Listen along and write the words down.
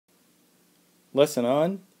Lesson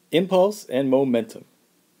on impulse and momentum.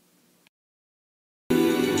 Oh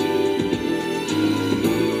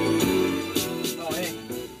hey,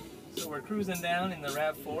 so we're cruising down in the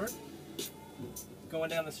RAV4, going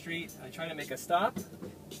down the street. I try to make a stop,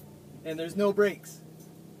 and there's no brakes.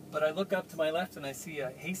 But I look up to my left and I see a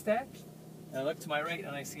haystack, and I look to my right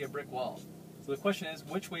and I see a brick wall. So the question is,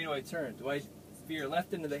 which way do I turn? Do I veer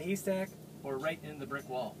left into the haystack or right into the brick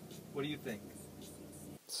wall? What do you think?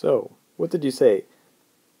 So, what did you say?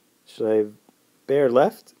 Should I bear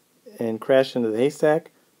left and crash into the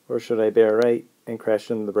haystack, or should I bear right and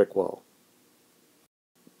crash into the brick wall?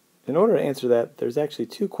 In order to answer that, there's actually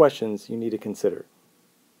two questions you need to consider.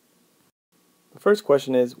 The first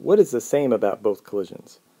question is, what is the same about both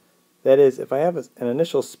collisions? That is, if I have an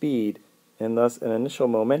initial speed and thus an initial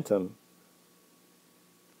momentum,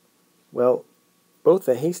 well, both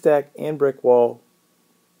the haystack and brick wall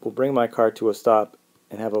will bring my car to a stop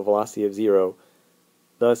and have a velocity of 0,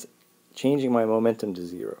 thus changing my momentum to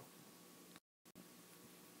 0,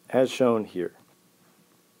 as shown here.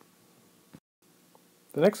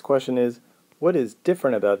 The next question is, what is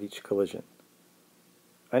different about each collision?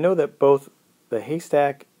 I know that both the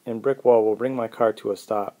haystack and brick wall will bring my car to a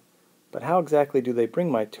stop, but how exactly do they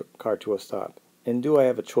bring my car to a stop, and do I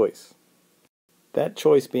have a choice? That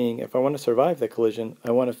choice being, if I want to survive the collision,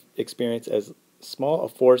 I want to experience as small a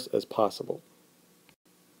force as possible.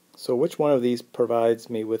 So which one of these provides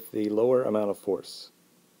me with the lower amount of force?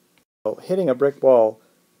 Well, hitting a brick wall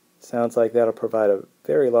sounds like that'll provide a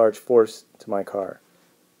very large force to my car,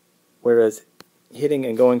 whereas hitting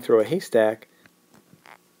and going through a haystack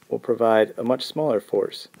will provide a much smaller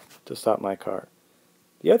force to stop my car.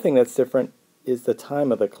 The other thing that's different is the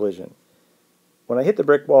time of the collision. When I hit the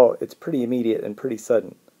brick wall, it's pretty immediate and pretty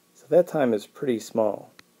sudden, so that time is pretty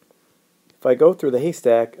small. If I go through the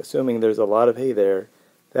haystack, assuming there's a lot of hay there,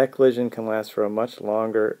 that collision can last for a much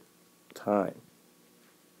longer time.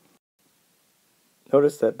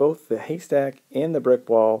 Notice that both the haystack and the brick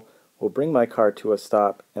wall will bring my car to a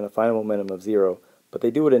stop and a final momentum of 0, but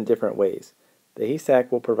they do it in different ways. The haystack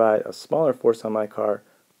will provide a smaller force on my car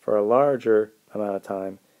for a larger amount of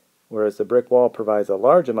time, whereas the brick wall provides a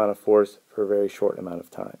large amount of force for a very short amount of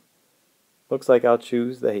time. Looks like I'll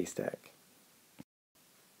choose the haystack.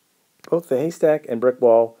 Both the haystack and brick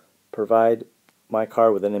wall provide my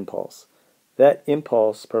car with an impulse. That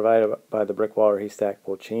impulse provided by the brick wall or haystack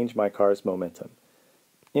will change my car's momentum.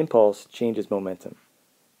 Impulse changes momentum.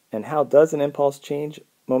 And how does an impulse change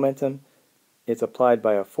momentum? It's applied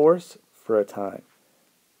by a force for a time.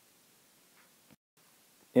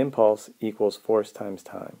 Impulse equals force times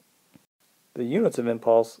time. The units of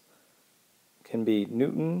impulse can be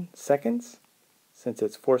Newton seconds, since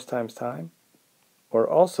it's force times time, or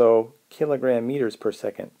also kilogram meters per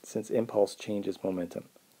second, since impulse changes momentum.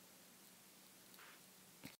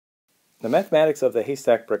 The mathematics of the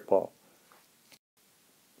haystack brick wall.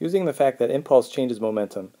 Using the fact that impulse changes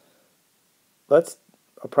momentum, let's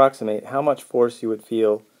approximate how much force you would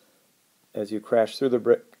feel as you crash through the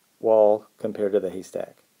brick wall compared to the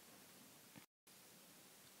haystack.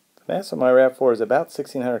 The mass of my RAV4 is about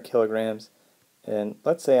 1,600 kilograms, and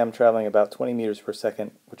let's say I'm traveling about 20 meters per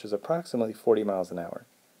second, which is approximately 40 miles an hour.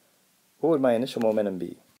 What would my initial momentum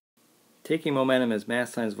be? Taking momentum as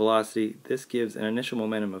mass times velocity, this gives an initial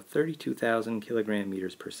momentum of 32,000 kilogram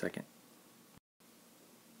meters per second.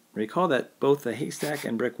 Recall that both the haystack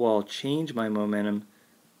and brick wall change my momentum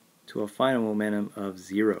to a final momentum of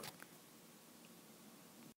 0.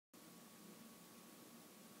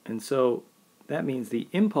 And so that means the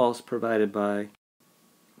impulse provided by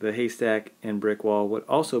the haystack and brick wall would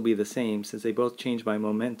also be the same, since they both change my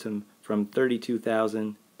momentum from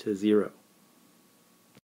 32,000 to 0.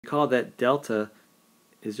 Recall that delta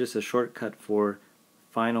is just a shortcut for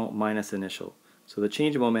final minus initial. So the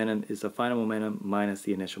change of momentum is the final momentum minus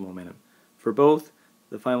the initial momentum. For both,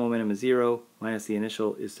 the final momentum is 0 minus the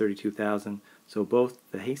initial is 32,000. So both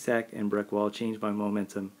the haystack and brick wall change my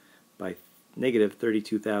momentum by negative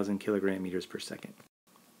 32,000 kilogram meters per second.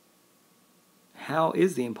 How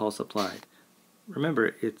is the impulse applied?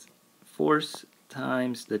 Remember, it's force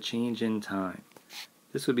times the change in time.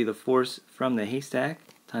 This would be the force from the haystack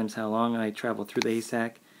times how long I travel through the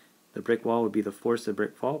haystack. The brick wall would be the force the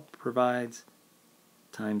brick wall provides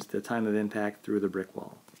times the time of impact through the brick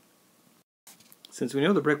wall. Since we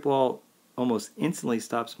know the brick wall almost instantly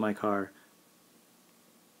stops my car,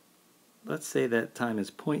 let's say that time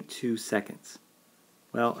is 0.2 seconds.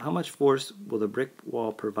 Well, how much force will the brick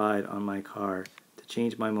wall provide on my car to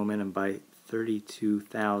change my momentum by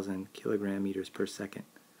 32,000 kilogram meters per second?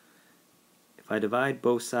 If I divide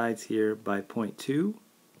both sides here by 0.2,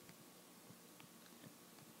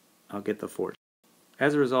 I'll get the force.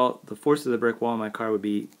 As a result, the force of the brick wall in my car would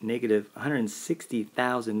be negative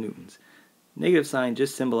 160,000 newtons. Negative sign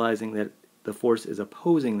just symbolizing that the force is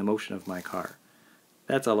opposing the motion of my car.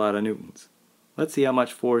 That's a lot of newtons. Let's see how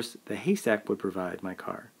much force the haystack would provide my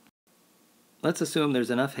car. Let's assume there's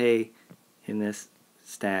enough hay in this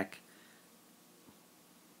stack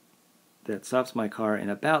that stops my car in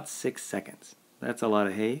about 6 seconds. That's a lot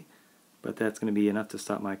of hay, but that's going to be enough to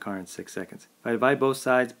stop my car in 6 seconds. If I divide both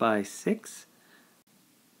sides by 6,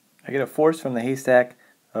 I get a force from the haystack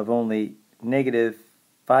of only negative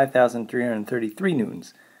 5,333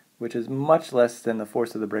 newtons, which is much less than the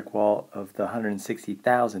force of the brick wall of the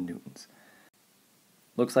 160,000 newtons.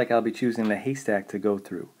 Looks like I'll be choosing the haystack to go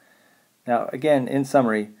through. Now again, in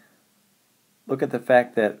summary, look at the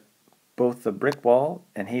fact that both the brick wall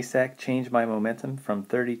and haystack change my momentum from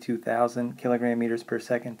 32,000 kilogram meters per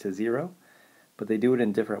second to 0, but they do it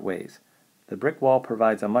in different ways. The brick wall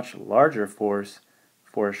provides a much larger force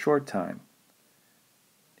for a short time,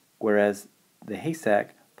 whereas the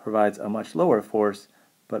haystack provides a much lower force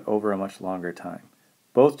but over a much longer time.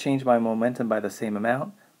 Both change my momentum by the same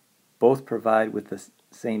amount, both provide with the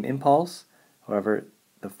same impulse, however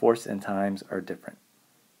the force and times are different.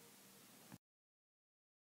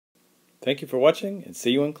 Thank you for watching and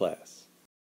see you in class.